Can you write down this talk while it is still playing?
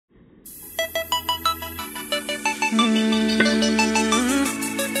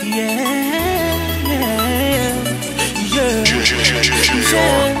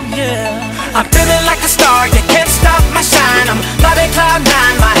I'm feeling like a star, you can't stop my shine. I'm flying cloud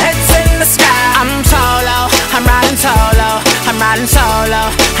nine, my head's in the sky. I'm solo, I'm riding solo, I'm riding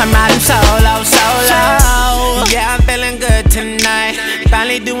solo, I'm riding solo, solo. Yeah, I'm feeling good tonight.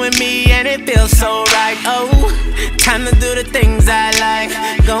 Finally doing me and it feels so right. Oh, time to do the things I like.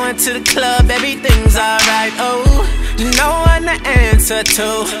 Going to the club, everything's alright. Oh, no one to answer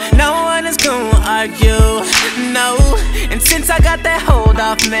to, no one is gonna argue, no. And since I got that hold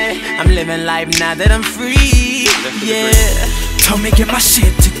off me, I'm living life now that I'm free, yeah. Told me get my shit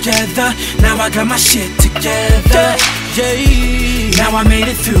together, now I got my shit together, yeah. Now I made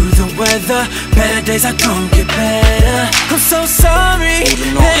it through the weather, better days are gonna get better. I'm so sorry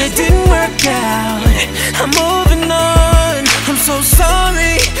that it didn't work out, I'm moving on. I'm so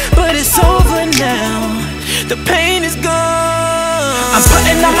sorry, but it's over now. The pain is gone. I'm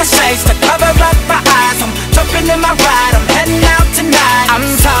putting on my shades to cover up my eyes. I'm jumping in my ride, I'm heading out tonight. I'm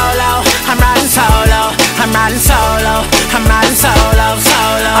solo, I'm riding solo, I'm riding solo, I'm riding solo,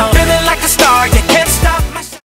 solo.